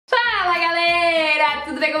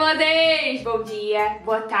tudo bem com vocês? Bom dia,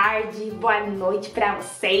 boa tarde, boa noite pra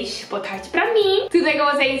vocês, boa tarde pra mim. Tudo bem com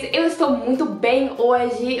vocês? Eu estou muito bem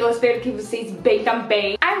hoje, eu espero que vocês bem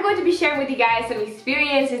também. I'm going to be sharing with you guys some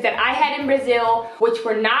experiences that I had in Brazil, which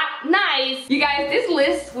were not nice. You guys, this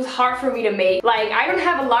list was hard for me to make. Like, I don't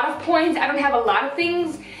have a lot of points, I don't have a lot of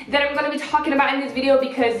things that I'm going to be talking about in this video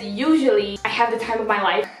because usually I have the time of my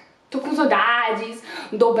life. Tô com saudades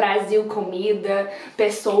do Brasil, comida,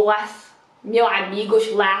 pessoas, meus amigos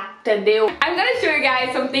lá, entendeu? I'm gonna show you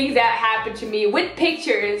guys some things that happened to me with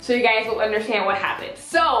pictures so you guys will understand what happened.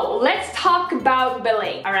 So, let's talk about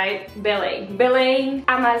Belém, alright? Belém. Belém,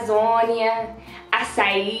 Amazônia,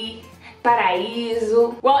 açaí,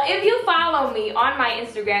 paraíso. Well, if you follow me on my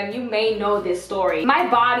Instagram, you may know this story. My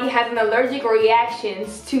body has an allergic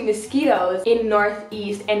reactions to mosquitoes in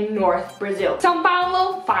Northeast and North Brazil. São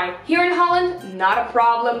Paulo, fine. Here in Holland, not a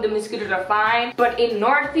problem. The mosquitoes are fine. But in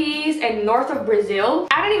Northeast and North of Brazil,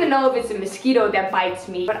 I don't even know if it's a mosquito that bites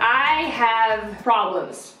me, but I have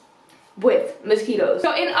problems with mosquitoes.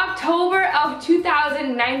 So in October of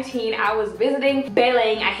 2019, I was visiting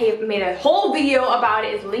Belém. I have made a whole video about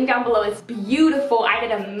it. It's linked down below. It's beautiful. I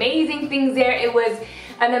did amazing things there. It was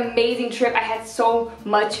an amazing trip. I had so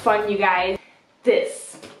much fun, you guys.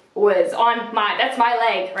 This was on my, that's my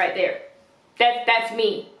leg right there. That's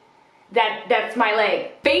me. That's my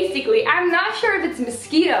leg. Basically, I'm not sure if it's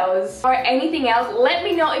mosquitoes or anything else. Let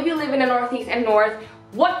me know if you live in the Northeast and North.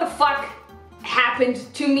 What the fuck happened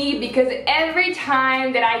to me, because every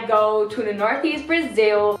time that I go to the Northeast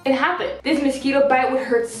Brazil, it happened. This mosquito bite would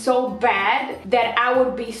hurt so bad that I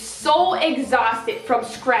would be so exhausted from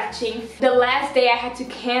scratching. The last day I had to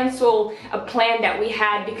cancel a plan that we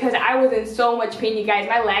had because I was in so much pain, you guys.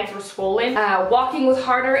 My legs were swollen. Walking was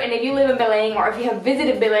harder, and if you live in Belém or if you have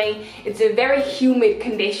visited Belém, it's a very humid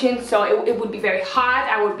condition, so it would be very hot.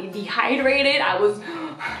 I would be dehydrated. I was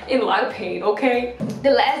in a lot of pain, okay?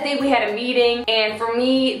 The last day we had a meeting, and for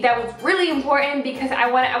me that was really important because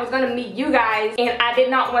I was gonna meet you guys and I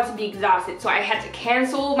did not want to be exhausted, so I had to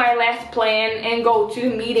cancel my last plan and go to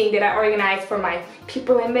the meeting that I organized for my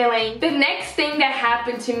people in Belém. The next thing that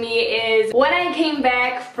happened to me is when I came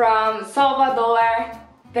back from Salvador,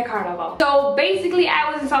 the carnival. So basically I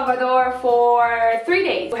was in Salvador for 3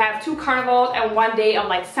 days. We have 2 carnivals and 1 day of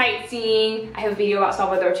like sightseeing. I have a video about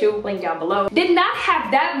Salvador too, link down below. Did not have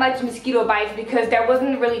that much mosquito bites because there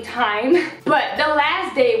wasn't really time. But the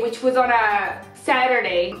last day, which was on a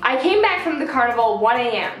Saturday, I came back from the carnival 1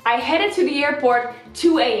 a.m. I headed to the airport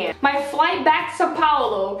 2 a.m. My flight back to Sao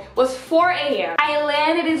Paulo was 4 a.m. I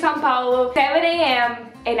landed in Sao Paulo 7 a.m.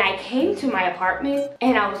 and I came to my apartment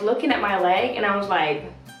and I was looking at my leg and I was like,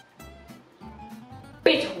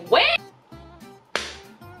 bitch, what?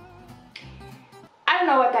 I don't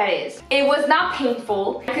know what that is. It was not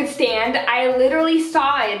painful. I could stand. I literally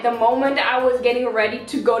saw it the moment I was getting ready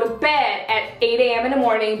to go to bed at 8 a.m. in the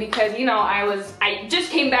morning because, you know, I just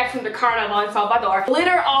came back from the carnival in Salvador.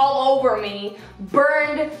 Glitter all over me,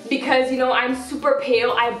 burned because, you know, I'm super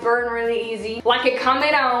pale. I burn really easy. Like a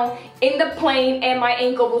camarão in the plane, and my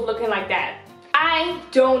ankle was looking like that. I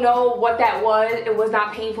don't know what that was. It was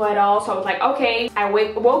not painful at all, so I was like, okay. I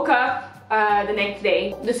woke up the next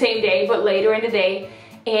day, the same day, but later in the day,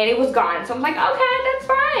 and it was gone. So I'm like, okay, that's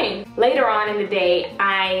fine. Later on in the day,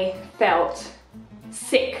 I felt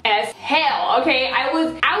sick as hell, okay? I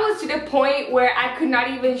was to the point where I could not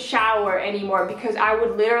even shower anymore because I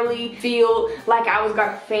would literally feel like I was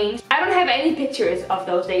gonna faint. I don't have any pictures of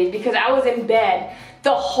those days because I was in bed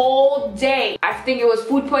the whole day. I think it was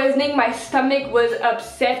food poisoning. My stomach was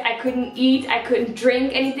upset. I couldn't eat. I couldn't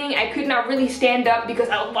drink anything. I could not really stand up because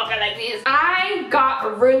I was walking like this. I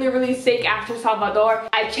got really sick after Salvador.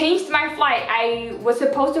 I changed my flight. I was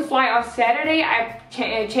supposed to fly on Saturday. I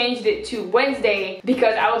changed it to Wednesday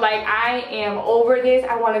because I was like, I am over this.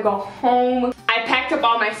 I want to go home. I packed up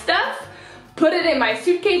all my stuff, put it in my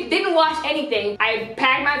suitcase, didn't wash anything. I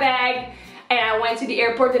packed my bag, and I went to the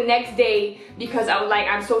airport the next day because I was like,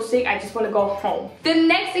 I'm so sick, I just want to go home. The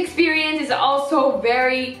next experience is also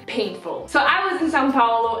very painful. So I was in Sao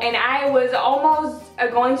Paulo and I was almost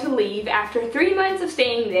going to leave after 3 months of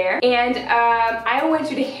staying there. And I went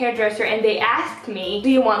to the hairdresser and they asked me, do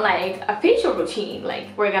you want like a facial routine?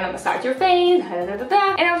 Like, we're gonna massage your face, da, da, da,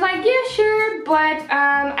 da. And I was like, yeah, sure, but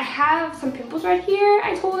I have some pimples right here,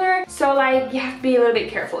 I told her. So like, you have to be a little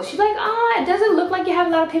bit careful. She's like, oh, it doesn't look like you have a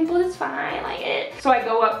lot of pimples, it's fine, like it. So I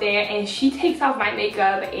go up there and she takes off my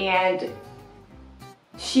makeup and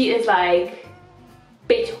she is like,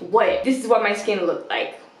 bitch, what? This is what my skin looked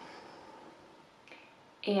like.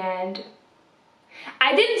 And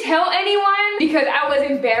I didn't tell anyone because I was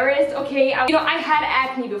embarrassed, okay? I had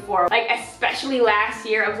acne before, like especially last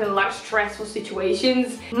year. I was in a lot of stressful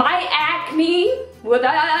situations. My acne was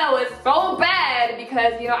so bad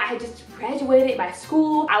because, I had just graduated my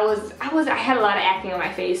school. I had a lot of acne on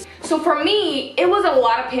my face. So for me, it was a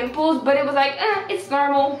lot of pimples, but it was like, it's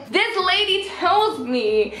normal. This lady tells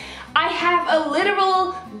me I have a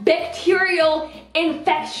literal bacterial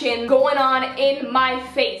infection going on in my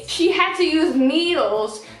face. She had to use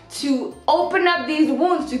needles to open up these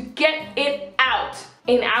wounds to get it out.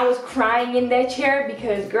 And I was crying in that chair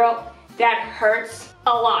because, girl, that hurts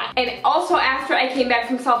a lot. And also after I came back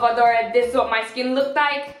from Salvador, this is what my skin looked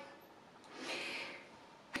like.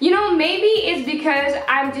 Maybe it's because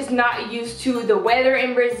I'm just not used to the weather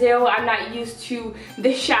in Brazil. I'm not used to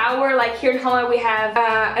the shower. Like here in Holland, we have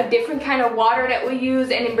a different kind of water that we use,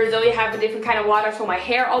 and in Brazil, you have a different kind of water. So my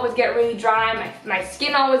hair always gets really dry. My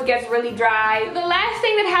skin always gets really dry. The last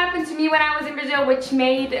thing that happened to me when I was in Brazil,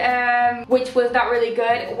 which was not really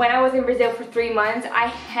good, when I was in Brazil for 3 months, I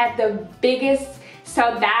had the biggest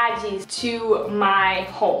saudades to my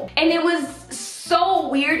home, and it was so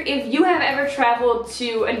weird. If you have ever traveled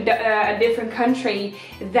to a different country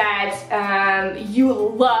that you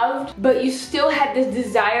loved, but you still had this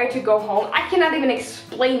desire to go home, I cannot even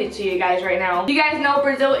explain it to you guys right now. You guys know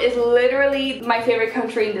Brazil is literally my favorite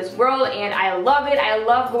country in this world, and I love it. I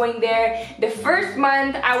love going there. The first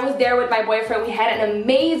month I was there with my boyfriend, we had an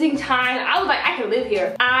amazing time. I was like, I can live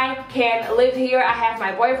here. I can live here. I have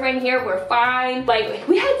my boyfriend here. We're fine. Like,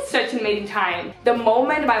 we had such an amazing time. The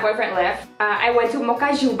moment my boyfriend left, I went to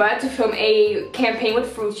Mocajuba to film a campaign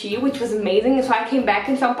with Fruity, which was amazing. And so I came back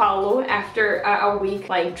in São Paulo after a week,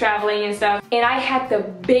 like traveling and stuff. And I had the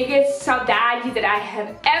biggest saudade that I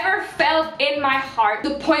have ever felt in my heart, to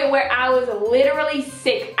the point where I was literally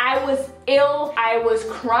sick. I was ill. I was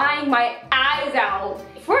crying my eyes out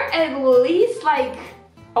for at least like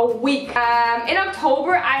a week. In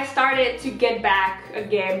October, I started to get back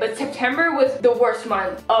again, but September was the worst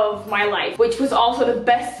month of my life, which was also the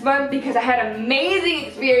best month because I had amazing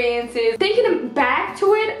experiences. Thinking back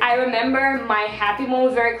to it, I remember my happy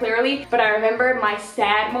moments very clearly, but I remember my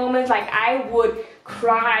sad moments. Like, I would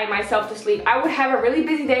cry myself to sleep. I would have a really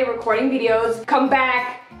busy day recording videos, come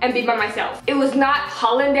back, and be by myself. It was not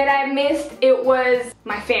Holland that I missed, it was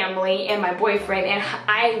my family and my boyfriend, and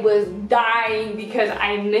I was dying because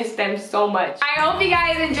I missed them so much. I hope you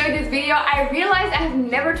guys enjoyed this video. I realized I have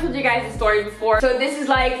never told you guys this story before, so this is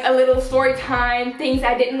like a little story time, things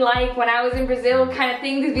I didn't like when I was in Brazil kind of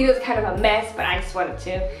thing. This video is kind of a mess, but I just wanted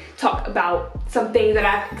to talk about some things that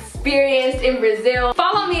I've experienced in Brazil.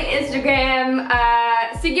 Follow me on Instagram,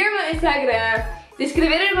 seguir meu Instagram, se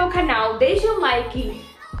inscrever no meu canal, deixe um like,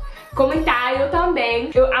 comentário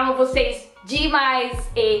também. Eu amo vocês demais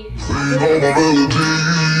e...